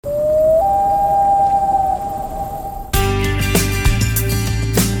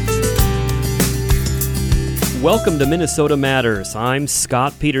Welcome to Minnesota Matters. I'm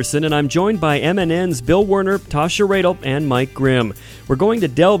Scott Peterson, and I'm joined by MNN's Bill Werner, Tasha Radel, and Mike Grimm. We're going to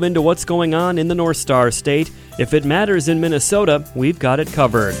delve into what's going on in the North Star State. If it matters in Minnesota, we've got it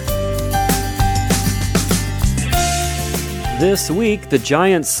covered. This week, the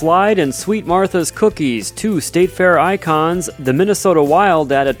Giant Slide and Sweet Martha's Cookies, two State Fair icons, the Minnesota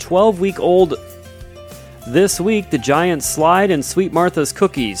Wild at a 12-week-old... This week, the Giant Slide and Sweet Martha's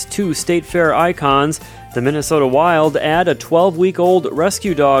Cookies, two State Fair icons, the Minnesota Wild add a 12-week-old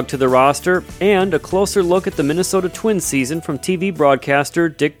rescue dog to the roster, and a closer look at the Minnesota Twins season from TV broadcaster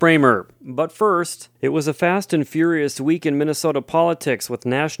Dick Bramer. But first, it was a fast and furious week in Minnesota politics, with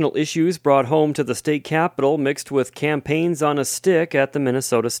national issues brought home to the state capitol mixed with campaigns on a stick at the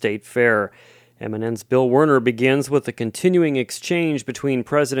Minnesota State Fair. MNN's Bill Werner begins with the continuing exchange between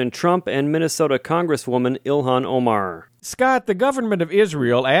President Trump and Minnesota Congresswoman Ilhan Omar. Scott, the government of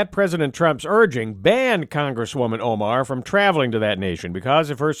Israel, at President Trump's urging, banned Congresswoman Omar from traveling to that nation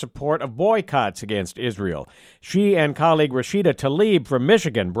because of her support of boycotts against Israel. She and colleague Rashida Tlaib from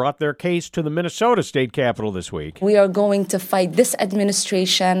Michigan brought their case to the Minnesota state capitol this week. We are going to fight this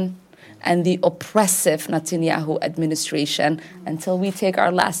administration and the oppressive Netanyahu administration until we take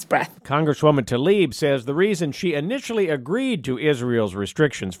our last breath. Congresswoman Tlaib says the reason she initially agreed to Israel's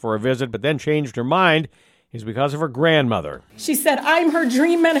restrictions for a visit but then changed her mind is because of her grandmother. She said, I'm her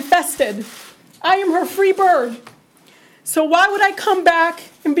dream manifested. I am her free bird. So why would I come back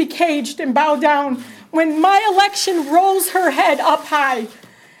and be caged and bow down when my election rose her head up high,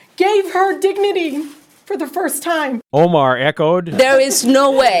 gave her dignity for the first time? Omar echoed, there is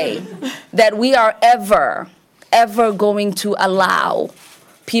no way that we are ever going to allow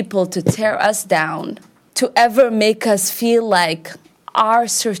people to tear us down, to ever make us feel like our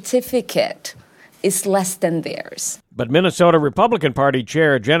certificate is less than theirs. But Minnesota Republican Party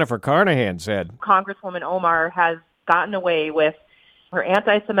Chair Jennifer Carnahan said, Congresswoman Omar has gotten away with her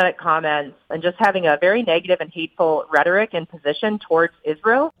anti-Semitic comments and just having a very negative and hateful rhetoric and position towards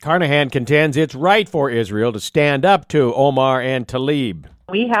Israel. Carnahan contends it's right for Israel to stand up to Omar and Tlaib.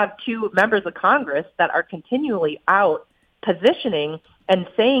 We have two members of Congress that are continually out positioning and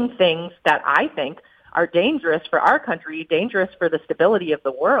saying things that I think are dangerous for our country, dangerous for the stability of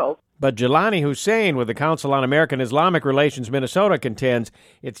the world. But Jelani Hussein with the Council on American Islamic Relations Minnesota contends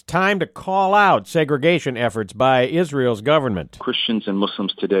it's time to call out segregation efforts by Israel's government. Christians and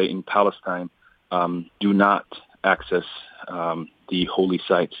Muslims today in Palestine do not access the holy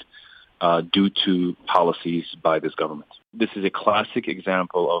sites due to policies by this government. This is a classic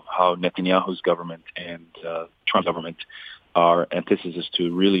example of how Netanyahu's government and Trump's government are antithesis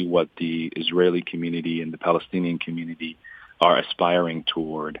to really what the Israeli community and the Palestinian community are aspiring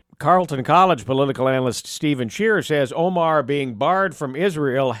toward. Carleton College political analyst Stephen Shearer says Omar being barred from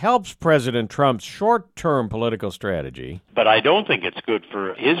Israel helps President Trump's short-term political strategy. But I don't think it's good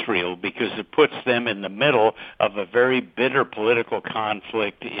for Israel because it puts them in the middle of a very bitter political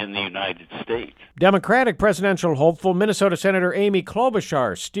conflict in the United States. Democratic presidential hopeful Minnesota Senator Amy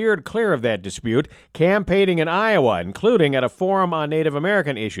Klobuchar steered clear of that dispute, campaigning in Iowa, including at a forum on Native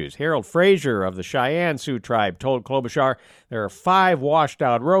American issues. Harold Frazier of the Cheyenne Sioux tribe told Klobuchar there are 5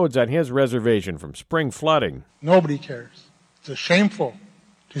 washed-out roads on his reservation from spring flooding. Nobody cares. It's shameful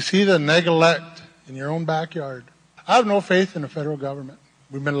to see the neglect in your own backyard. I have no faith in the federal government.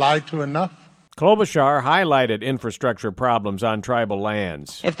 We've been lied to enough. Klobuchar highlighted infrastructure problems on tribal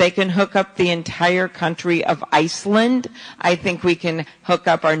lands. If they can hook up the entire country of Iceland, I think we can hook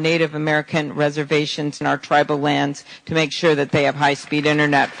up our Native American reservations and our tribal lands to make sure that they have high-speed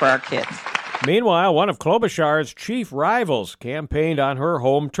internet for our kids. Meanwhile, one of Klobuchar's chief rivals campaigned on her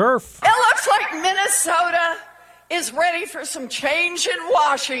home turf. It looks like Minnesota is ready for some change in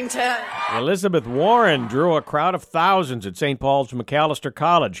Washington. Elizabeth Warren drew a crowd of thousands at St. Paul's Macalester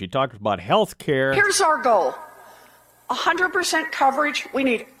College. She talked about health care. Here's our goal. 100% coverage. We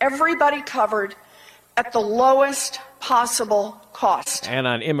need everybody covered at the lowest possible cost. And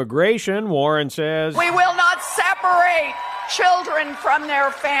on immigration, Warren says, we will not separate children from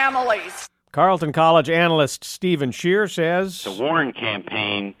their families. Carleton College analyst Stephen Shear says, the Warren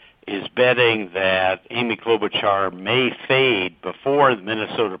campaign is betting that Amy Klobuchar may fade before the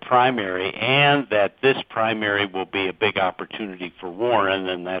Minnesota primary and that this primary will be a big opportunity for Warren,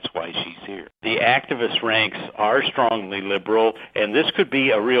 and that's why she's here. The activist ranks are strongly liberal, and this could be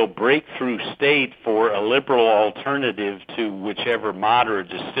a real breakthrough state for a liberal alternative to whichever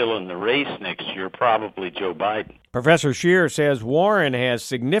moderate is still in the race next year, probably Joe Biden. Professor Shear says Warren has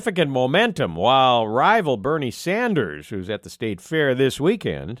significant momentum, while rival Bernie Sanders, who's at the state fair this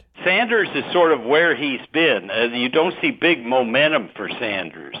weekend. Sanders is sort of where he's been. You don't see big momentum for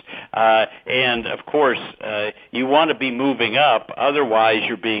Sanders. And, of course, you want to be moving up. Otherwise,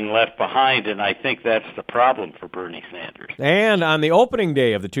 you're being left behind, and I think that's the problem for Bernie Sanders. And on the opening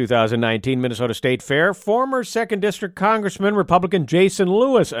day of the 2019 Minnesota State Fair, former 2nd District Congressman Republican Jason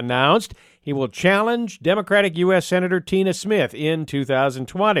Lewis announced he will challenge Democratic U.S. Senator Tina Smith in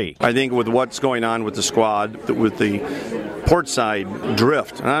 2020. I think with what's going on with the squad, with the port side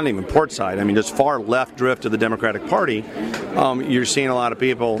drift, not even port side, I mean just far left drift of the Democratic Party, you're seeing a lot of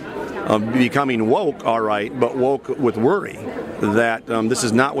people becoming woke, all right, but woke with worry that this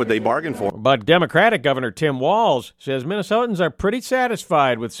is not what they bargained for. But Democratic Governor Tim Walz says Minnesotans are pretty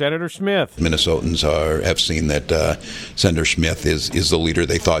satisfied with Senator Smith. Minnesotans have seen that Senator Smith is the leader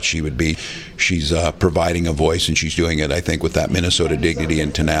they thought she would be. She's providing a voice, and she's doing it, I think, with that Minnesota dignity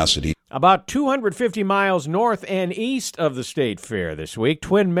and tenacity. About 250 miles north and east of the State Fair this week,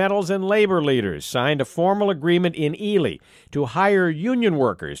 Twin Metals and labor leaders signed a formal agreement in Ely to hire union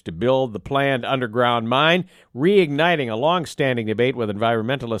workers to build the planned underground mine, reigniting a long-standing debate with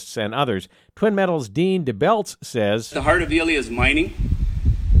environmentalists and others. Twin Metals' Dean DeBeltz says, "The heart of Ely is mining,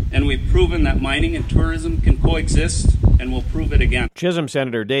 and we've proven that mining and tourism can coexist, and we'll prove it again." Chisholm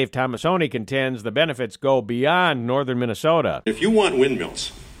Senator Dave Tomasoni contends the benefits go beyond northern Minnesota. If you want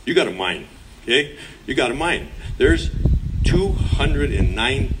windmills, you got to mine, okay? You got to mine. There's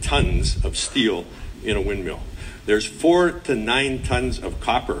 209 tons of steel in a windmill. There's 4 to 9 tons of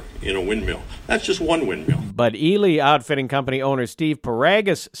copper in a windmill. That's just one windmill. But Ely Outfitting Company owner Steve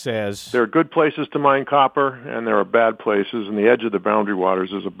Paragas says, there are good places to mine copper, and there are bad places, and the edge of the Boundary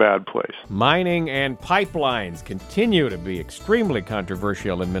Waters is a bad place. Mining and pipelines continue to be extremely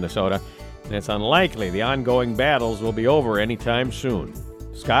controversial in Minnesota, and it's unlikely the ongoing battles will be over anytime soon.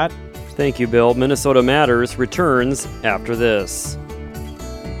 Scott? Thank you, Bill. Minnesota Matters returns after this.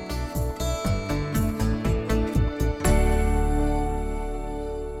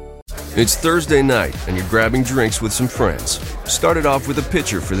 It's Thursday night, and you're grabbing drinks with some friends. Started off with a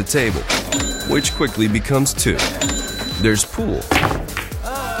pitcher for the table, which quickly becomes 2. There's pool.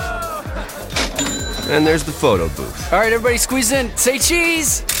 And there's the photo booth. All right, everybody squeeze in. Say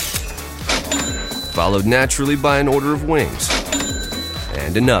cheese! Followed naturally by an order of wings.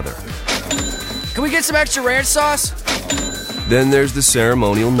 And another. Can we get some extra ranch sauce? Then there's the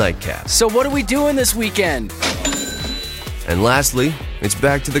ceremonial nightcap. So what are we doing this weekend? And lastly, it's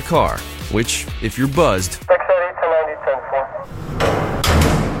back to the car, which, if you're buzzed,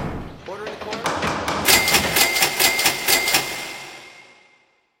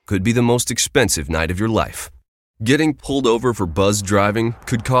 could be the most expensive night of your life. Getting pulled over for buzz driving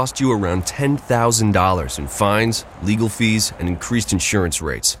could cost you around $10,000 in fines, legal fees, and increased insurance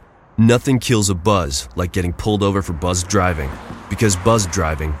rates. Nothing kills a buzz like getting pulled over for buzz driving, because buzz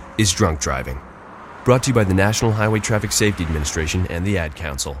driving is drunk driving. Brought to you by the National Highway Traffic Safety Administration and the Ad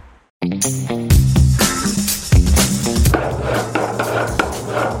Council.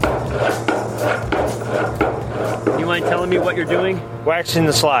 You mind telling me what you're doing? Waxing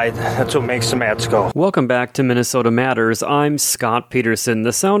the slide. That's what makes the mats go. Welcome back to Minnesota Matters. I'm Scott Peterson.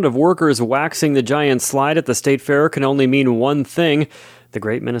 The sound of workers waxing the giant slide at the State Fair can only mean one thing. The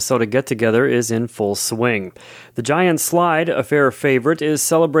Great Minnesota Get-Together is in full swing. The Giant Slide, a fair favorite, is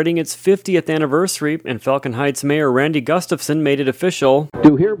celebrating its 50th anniversary, and Falcon Heights Mayor Randy Gustafson made it official.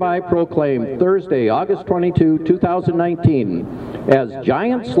 Do hereby proclaim Thursday, August 22, 2019, as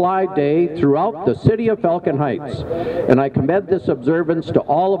Giant Slide Day throughout the city of Falcon Heights, and I commend this observance to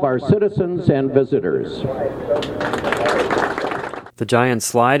all of our citizens and visitors. The Giant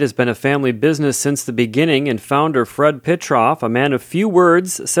Slide has been a family business since the beginning, and founder Fred Pitroff, a man of few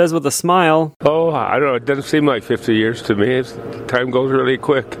words, says with a smile, "Oh, I don't know. It doesn't seem like 50 years to me. Time goes really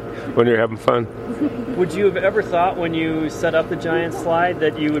quick when you're having fun." Would you have ever thought when you set up the Giant Slide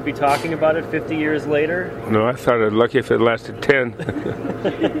that you would be talking about it 50 years later? No, I thought I'd lucky if it lasted 10.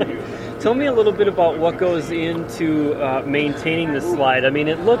 Tell me a little bit about what goes into maintaining the slide. I mean,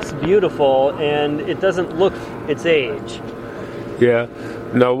 it looks beautiful, and it doesn't look its age. Yeah.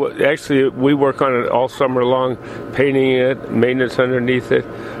 No, actually, we work on it all summer long, painting it, maintenance underneath it.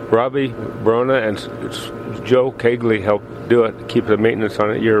 Robbie Brona and Joe Kegley help do it, keep the maintenance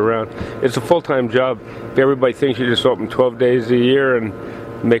on it year-round. It's a full-time job. Everybody thinks you just open 12 days a year and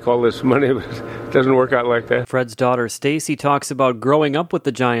make all this money, but it doesn't work out like that. Fred's daughter Stacy talks about growing up with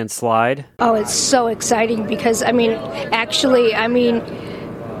the Giant Slide. Oh, it's so exciting because,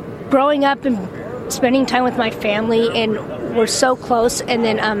 growing up and spending time with my family and we're so close, and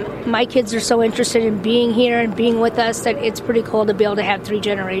then my kids are so interested in being here and being with us that it's pretty cool to be able to have 3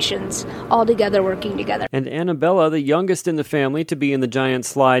 generations all together working together. And Annabella, the youngest in the family to be in the Giant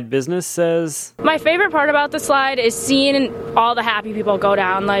Slide business, says, my favorite part about the slide is seeing all the happy people go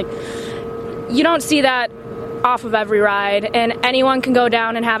down. Like, you don't see that off of every ride, and anyone can go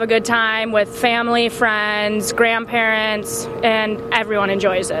down and have a good time with family, friends, grandparents, and everyone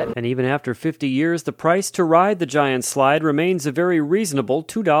enjoys it. And even after 50 years, the price to ride the Giant Slide remains a very reasonable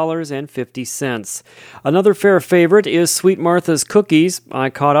 $2.50. Another fair favorite is Sweet Martha's Cookies. I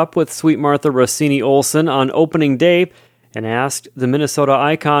caught up with Sweet Martha Rossini Olson on opening day and asked the Minnesota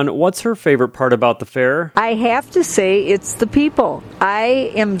icon what's her favorite part about the fair. I have to say it's the people.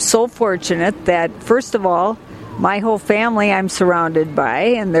 I am so fortunate that, first of all, my whole family I'm surrounded by,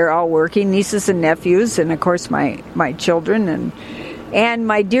 and they're all working, nieces and nephews, and of course my children and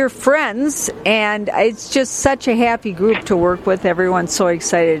my dear friends, and it's just such a happy group to work with. Everyone's so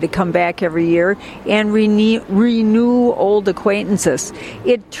excited to come back every year and renew old acquaintances.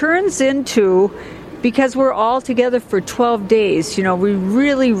 It turns into, because we're all together for 12 days, we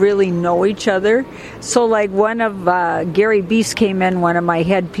really, really know each other. So like one of Gary Beast came in, one of my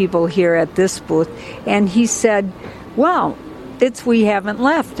head people here at this booth, and he said, well, we haven't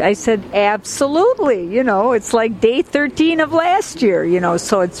left. I said, absolutely. It's like day 13 of last year,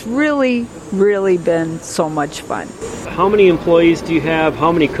 so it's really, really been so much fun. How many employees do you have?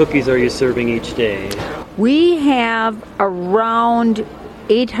 How many cookies are you serving each day? We have around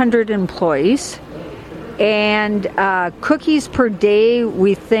 800 employees. And cookies per day,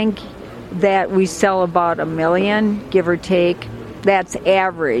 we think that we sell about 1 million, give or take. That's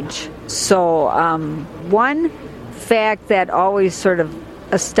average. So one fact that always sort of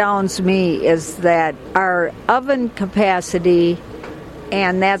astounds me is that our oven capacity,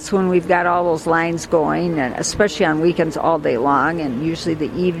 and that's when we've got all those lines going, and especially on weekends all day long, and usually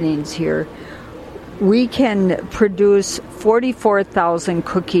the evenings here, we can produce 44,000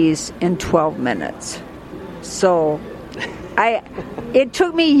 cookies in 12 minutes. So it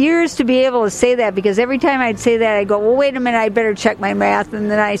took me years to be able to say that, because every time I'd say that, I'd go, well, wait a minute, I better check my math.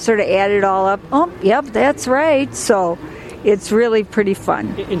 And then I sort of add it all up. Oh, yep, that's right. So it's really pretty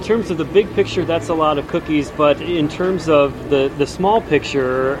fun. In terms of the big picture, that's a lot of cookies. But in terms of the small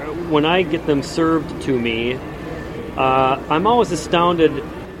picture, when I get them served to me, I'm always astounded.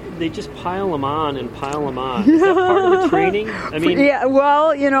 They just pile them on and pile them on. Is that part of the training? I mean, yeah.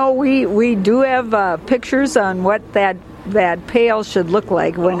 Well, we do have pictures on what that pail should look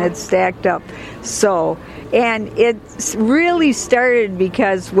like when it's stacked up. So, and it really started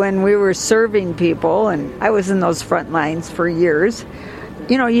because when we were serving people, and I was in those front lines for years,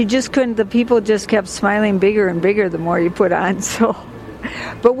 you just couldn't. The people just kept smiling bigger and bigger the more you put on. So,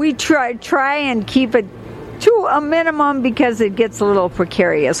 but we try and keep it to a minimum, because it gets a little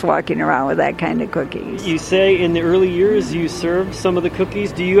precarious walking around with that kind of cookies. You say in the early years you served some of the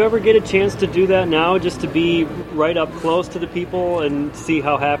cookies. Do you ever get a chance to do that now, just to be right up close to the people and see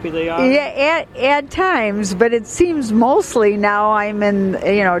how happy they are? Yeah, at times, but it seems mostly now I'm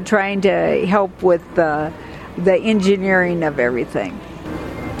in, trying to help with the engineering of everything.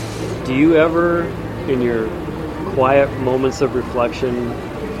 Do you ever, in your quiet moments of reflection,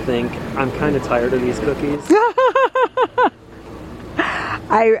 think, I'm kind of tired of these cookies?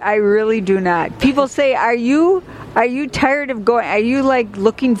 I really do not. People say, are you tired of going? Are you like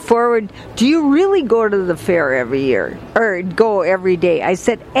looking forward? Do you really go to the fair every year or go every day? I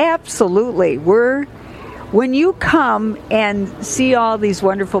said, absolutely. When you come and see all these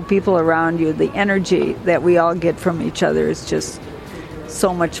wonderful people around you, the energy that we all get from each other is just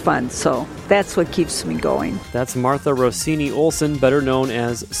so much fun. So that's what keeps me going. That's Martha Rossini Olson, better known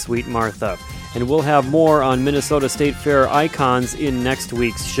as Sweet Martha. And we'll have more on Minnesota State Fair icons in next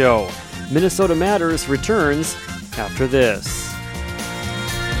week's show. Minnesota Matters returns after this.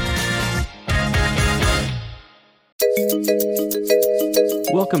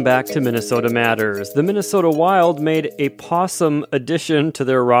 Welcome back to Minnesota Matters. The Minnesota Wild made a possum addition to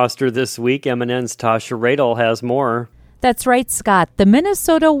their roster this week. MNN's Tasha Radel has more. That's right, Scott. The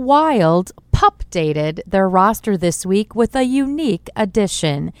Minnesota Wild pup-dated their roster this week with a unique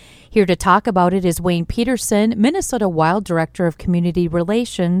addition. Here to talk about it is Wayne Peterson, Minnesota Wild Director of Community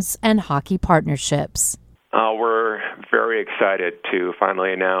Relations and Hockey Partnerships. We're very excited to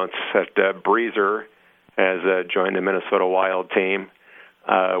finally announce that Breezer has joined the Minnesota Wild team.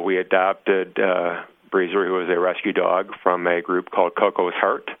 We adopted Breezer, who is a rescue dog, from a group called Coco's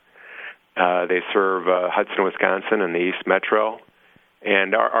Heart. They serve Hudson, Wisconsin, and the East Metro.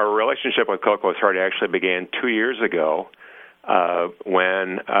 And our relationship with Coco's Heart actually began 2 years ago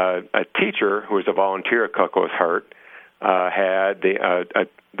when a teacher who was a volunteer at Coco's Heart had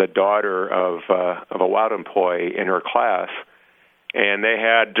the daughter of a Wild employee in her class, and they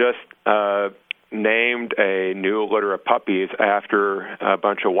had just named a new litter of puppies after a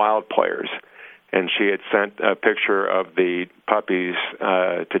bunch of Wild players. And she had sent a picture of the puppies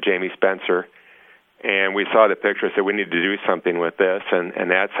to Jamie Spencer. And we saw the picture and said, we need to do something with this.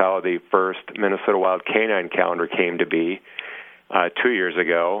 And that's how the first Minnesota Wild Canine Calendar came to be 2 years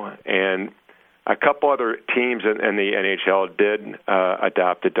ago. And a couple other teams in the NHL did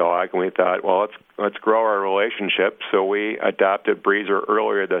adopt a dog. And we thought, well, let's grow our relationship. So we adopted Breezer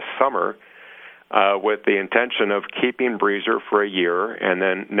earlier this summer, with the intention of keeping Breezer for a year, and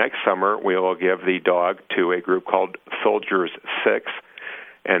then next summer we will give the dog to a group called Soldiers 6,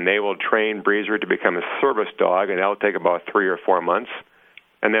 and they will train Breezer to become a service dog, and that'll take about 3 or 4 months.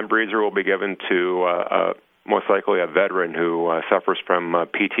 And then Breezer will be given to most likely a veteran who suffers from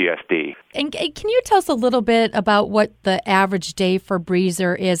PTSD. And can you tell us a little bit about what the average day for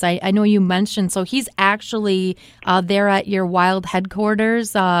Breezer is? I know you mentioned, so he's actually there at your Wild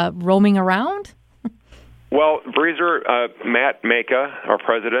headquarters roaming around? Well, Breezer, Matt Maka, our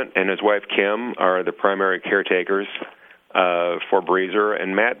president, and his wife Kim are the primary caretakers for Breezer,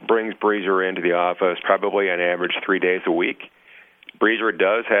 and Matt brings Breezer into the office probably on average 3 days a week. Breezer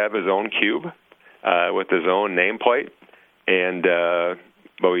does have his own cube with his own nameplate, and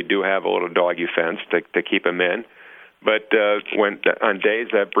but we do have a little doggy fence to keep him in. But when on days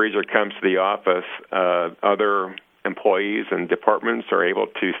that Breezer comes to the office, other employees and departments are able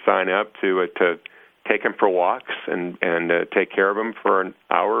to sign up to take him for walks and take care of him for an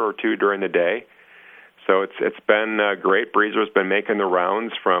hour or two during the day. So it's been great. Breezer's been making the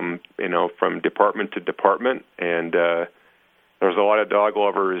rounds from department to department, and there's a lot of dog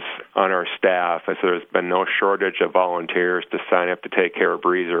lovers on our staff, and so there's been no shortage of volunteers to sign up to take care of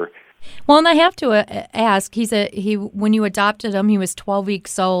Breezer. Well, and I have to ask, when you adopted him, he was 12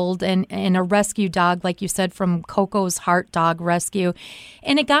 weeks old and a rescue dog, like you said, from Coco's Heart Dog Rescue.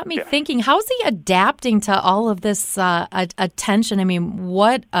 And it got me thinking, how's he adapting to all of this attention? I mean,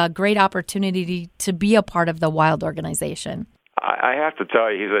 what a great opportunity to be a part of the Wild organization. I have to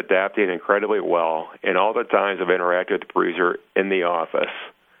tell you, he's adapting incredibly well. In all the times I've interacted with Breezer in the office,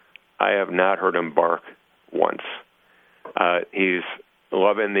 I have not heard him bark once. He's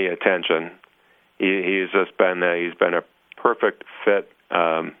loving the attention. He's been a perfect fit.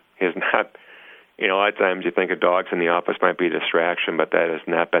 He's not, a lot of times you think of dogs in the office might be a distraction, but that has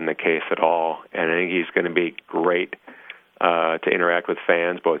not been the case at all. And I think he's going to be great to interact with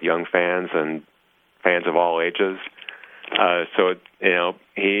fans, both young fans and fans of all ages. I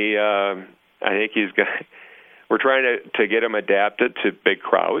think he's going. We're trying to get him adapted to big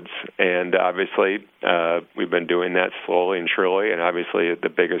crowds, and obviously we've been doing that slowly and surely. And obviously, the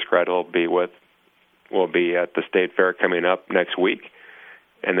biggest crowd will be at the State Fair coming up next week,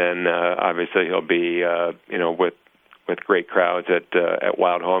 and then obviously he'll be with great crowds at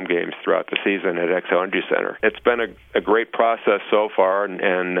Wild home games throughout the season at Xcel Energy Center. It's been a great process so far,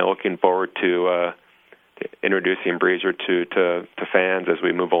 and looking forward to introducing Breezer to fans as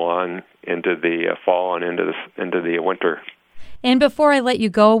we move along into the fall and into the winter. And before I let you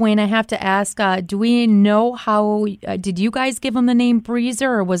go, Wayne, I have to ask, do we know how, did you guys give him the name Breezer,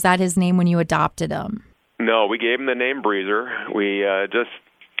 or was that his name when you adopted him? No, we gave him the name Breezer. We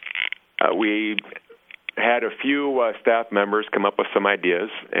we had a few staff members come up with some ideas,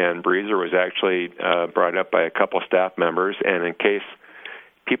 and Breezer was actually brought up by a couple staff members. And in case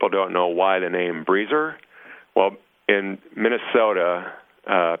people don't know why the name Breezer, well, in Minnesota,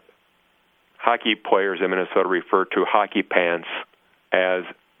 hockey players in Minnesota refer to hockey pants as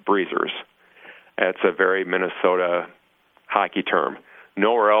breezers. That's a very Minnesota hockey term.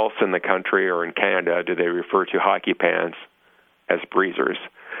 Nowhere else in the country or in Canada do they refer to hockey pants as breezers.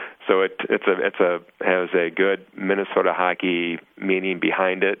 So it has a good Minnesota hockey meaning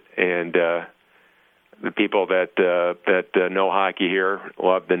behind it, and the people that know hockey here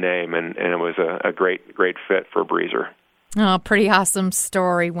love the name, and it was a great fit for Breezer. Oh, pretty awesome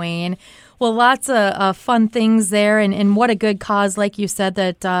story, Wayne. Well, lots of fun things there, and what a good cause, like you said,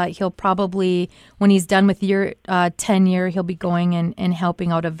 that he'll probably, when he's done with your tenure, he'll be going and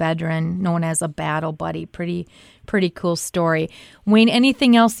helping out a veteran known as a battle buddy. Pretty cool story. Wayne,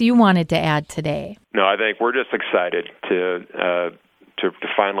 anything else you wanted to add today? No, I think we're just excited to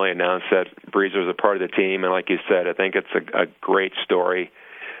finally announce that Breezer is a part of the team, and like you said, I think it's a great story.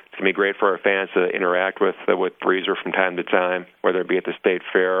 It's going to be great for our fans to interact with Breezer from time to time, whether it be at the State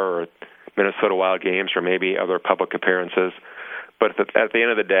Fair or Minnesota Wild games or maybe other public appearances. But at the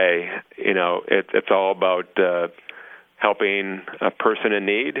end of the day, it's all about helping a person in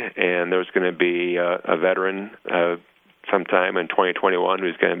need, and there's going to be a veteran sometime in 2021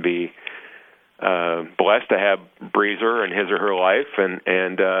 who's going to be blessed to have Breezer in his or her life,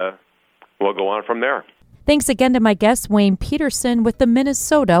 and we'll go on from there. Thanks again to my guest, Wayne Peterson with the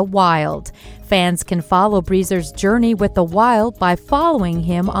Minnesota Wild. Fans can follow Breezer's journey with the Wild by following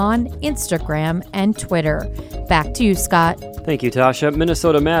him on Instagram and Twitter. Back to you, Scott. Thank you, Tasha.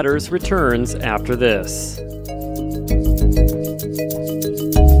 Minnesota Matters returns after this.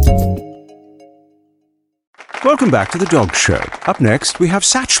 Welcome back to the Dog Show. Up next, we have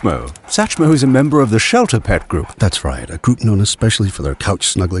Satchmo. Satchmo is a member of the Shelter Pet Group. That's right, a group known especially for their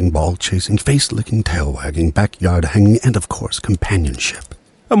couch-snuggling, ball-chasing, face-licking, tail-wagging, backyard-hanging, and, of course, companionship.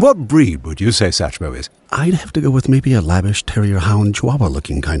 And what breed would you say Satchmo is? I'd have to go with maybe a lavish terrier-hound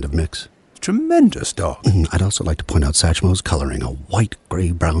chihuahua-looking kind of mix. Tremendous dog. I'd also like to point out Satchmo's coloring, a white,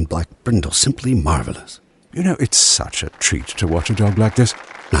 gray, brown, black brindle, simply marvelous. You know, it's such a treat to watch a dog like this.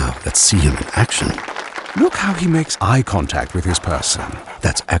 Now, let's see him in action. Look how he makes eye contact with his person.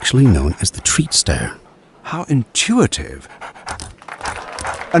 That's actually known as the treat stare. How intuitive.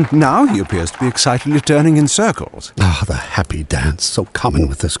 And now he appears to be excitedly turning in circles. Ah, the happy dance, so common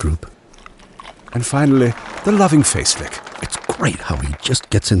with this group. And finally, the loving face lick. It's great how he just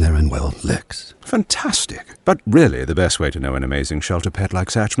gets in there and, well, licks. Fantastic. But really, the best way to know an amazing shelter pet like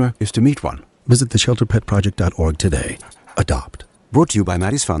Satchmo is to meet one. Visit theshelterpetproject.org today. Adopt. Brought to you by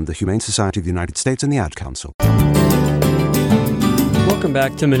Maddie's Fund, the Humane Society of the United States, and the Ad Council. Welcome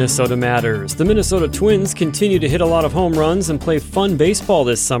back to Minnesota Matters. The Minnesota Twins continue to hit a lot of home runs and play fun baseball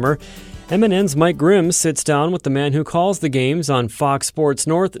this summer. MNN's Mike Grimm sits down with the man who calls the games on Fox Sports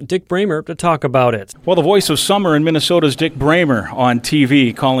North, Dick Bramer, to talk about it. Well, the voice of summer in Minnesota's Dick Bramer on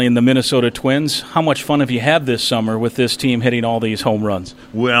TV calling the Minnesota Twins. How much fun have you had this summer with this team hitting all these home runs?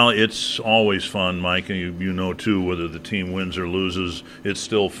 Well, it's always fun, Mike, and you know, too, whether the team wins or loses, it's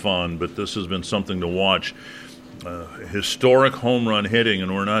still fun, but this has been something to watch. Historic home run hitting,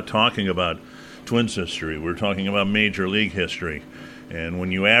 and we're not talking about Twins history. We're talking about Major League history. And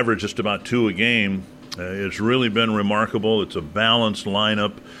when you average just about 2 a game, it's really been remarkable. It's a balanced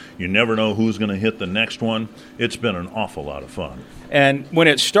lineup. You never know who's going to hit the next one. It's been an awful lot of fun. And when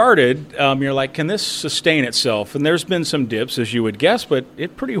it started, you're like, can this sustain itself? And there's been some dips, as you would guess, but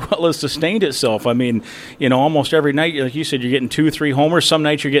it pretty well has sustained itself. I mean, you know, almost every night, like you said, you're getting 2-3 homers. Some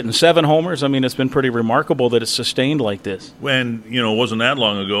nights you're getting 7 homers. I mean, it's been pretty remarkable that it's sustained like this. When, you know, it wasn't that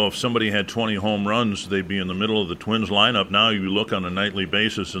long ago, if somebody had 20 home runs, they'd be in the middle of the Twins lineup. Now you look on a nightly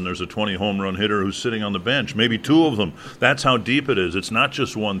basis and there's a 20 home run hitter who's sitting on the bench, maybe 2 of them. That's how deep it is. It's not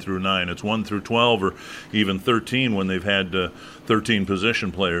just 1 through 9. It's 1 through 12 or even 13 when they've had 13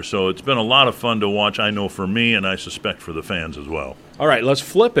 position players. So it's been a lot of fun to watch, I know, for me, and I suspect for the fans as well. All right, let's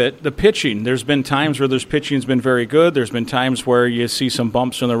flip it. The pitching. There's been times where this pitching's been very good. There's been times where you see some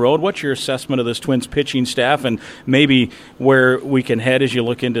bumps in the road. What's your assessment of this Twins pitching staff and maybe where we can head as you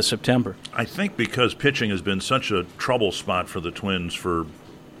look into September? I think because pitching has been such a trouble spot for the Twins for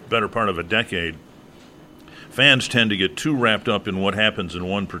better part of a decade, fans tend to get too wrapped up in what happens in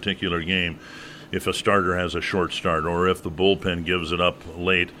one particular game. If a starter has a short start or if the bullpen gives it up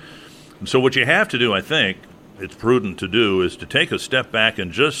late. And so what you have to do, I think, it's prudent to do, is to take a step back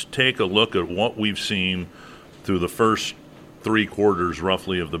and just take a look at what we've seen through the first 3 quarters,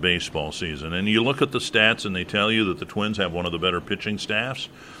 roughly, of the baseball season. And you look at the stats and they tell you that the Twins have one of the better pitching staffs,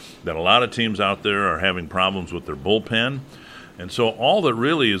 that a lot of teams out there are having problems with their bullpen. And so all that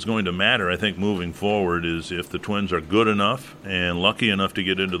really is going to matter, I think, moving forward is if the Twins are good enough and lucky enough to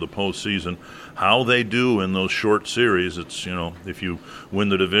get into the postseason, how they do in those short series. It's, you know, if you win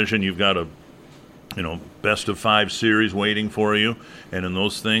the division, you've got a, you know, best-of-5 series waiting for you. And in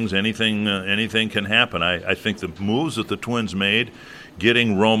those things, anything can happen. I think the moves that the Twins made,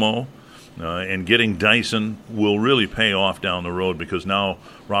 getting Romo and getting Dyson, will really pay off down the road because now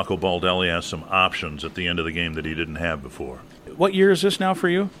Rocco Baldelli has some options at the end of the game that he didn't have before. What year is this now for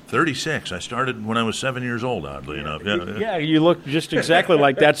you? 36. I started when I was 7 years old, oddly enough. Yeah, you look just exactly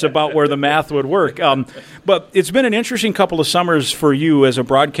like that's about where the math would work. But it's been an interesting couple of summers for you as a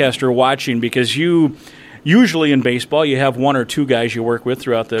broadcaster watching, because you usually in baseball you have 1 or 2 guys you work with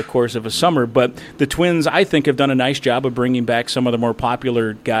throughout the course of a summer, but the Twins, I think, have done a nice job of bringing back some of the more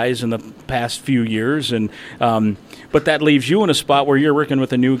popular guys in the past few years, and but that leaves you in a spot where you're working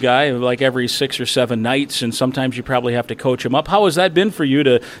with a new guy like every 6 or 7 nights, and sometimes you probably have to coach him up. How has that been for you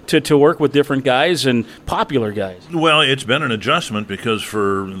to work with different guys and popular guys? Well, it's been an adjustment because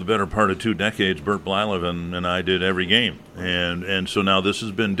for the better part of 2 decades, Bert Blyleven and I did every game, and so now this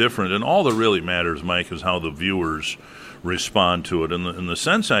has been different, and all that really matters, Mike, is how the viewers respond to it. And the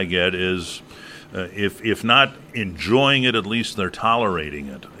sense I get is if not enjoying it, at least they're tolerating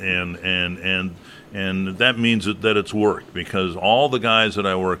it, and that means that it's worked, because all the guys that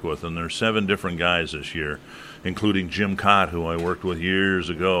I work with, and there's 7 different guys this year, including Jim Cott, who I worked with years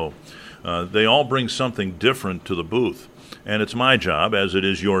ago, they all bring something different to the booth. And it's my job, as it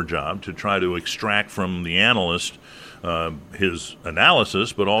is your job, to try to extract from the analyst his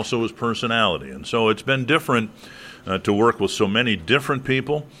analysis, but also his personality. And so it's been different to work with so many different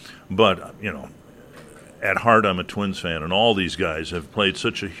people, but, at heart, I'm a Twins fan, and all these guys have played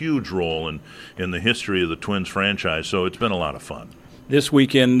such a huge role in the history of the Twins franchise, so it's been a lot of fun. This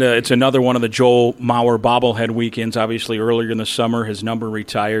weekend, it's another one of the Joel Mauer bobblehead weekends. Obviously, earlier in the summer, his number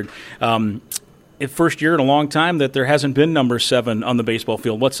retired. First year in a long time that there hasn't been number 7 on the baseball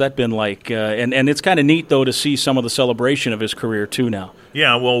field. What's that been like? And it's kind of neat, though, to see some of the celebration of his career, too, now.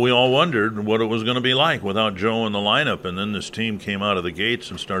 Yeah, well, we all wondered what it was going to be like without Joe in the lineup. And then this team came out of the gates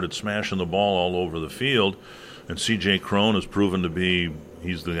and started smashing the ball all over the field. And C.J. Cron has proven to be,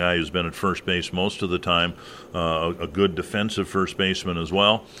 he's the guy who's been at first base most of the time, a good defensive first baseman as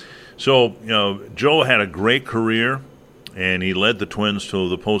well. So, Joe had a great career, and he led the Twins to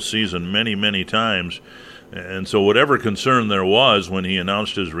the postseason many, many times. And so whatever concern there was when he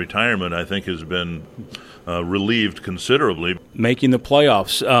announced his retirement, I think has been relieved considerably. Making the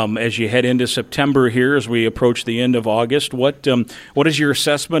playoffs as you head into September here, as we approach the end of August, what is your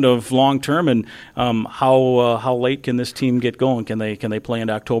assessment of long term, and how late can this team get going? Can they play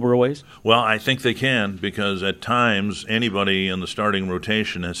into October a ways? Well, I think they can, because at times anybody in the starting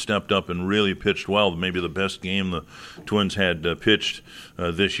rotation has stepped up and really pitched well. Maybe the best game the Twins had pitched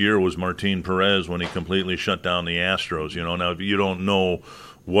this year was Martin Perez when he completely shut down the Astros. Now you don't know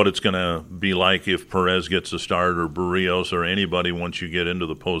what it's going to be like if Perez gets a start, or Barrios, or anybody once you get into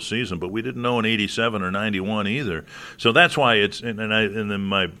the postseason. But we didn't know in 87 or 91 either. So that's why it's, and then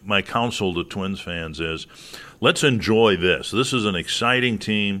my counsel to Twins fans is, let's enjoy this. This is an exciting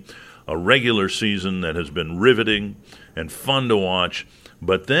team, a regular season that has been riveting and fun to watch.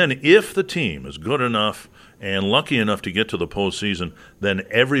 But then if the team is good enough and lucky enough to get to the postseason, then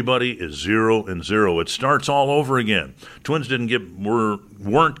everybody is 0-0. It starts all over again. Twins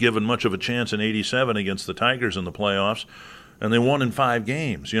weren't given much of a chance in '87 against the Tigers in the playoffs, and they won in 5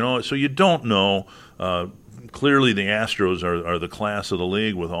 games. So you don't know. Clearly, the Astros are the class of the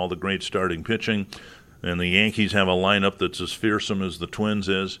league with all the great starting pitching, and the Yankees have a lineup that's as fearsome as the Twins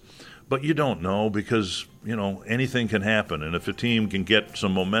is. But you don't know, because, anything can happen. And if a team can get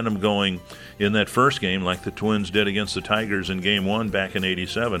some momentum going in that first game, like the Twins did against the Tigers in Game 1 back in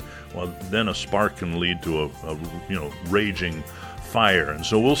 '87, well, then a spark can lead to a raging fire. And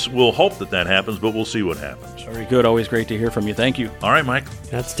so we'll hope that happens, but we'll see what happens. Very good. Always great to hear from you. Thank you. All right, Mike.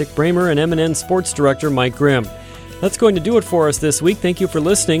 That's Dick Bramer and MNN Sports Director Mike Grimm. That's going to do it for us this week. Thank you for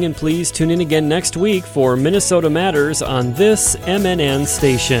listening, and please tune in again next week for Minnesota Matters on this MNN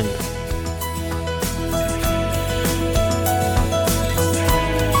station.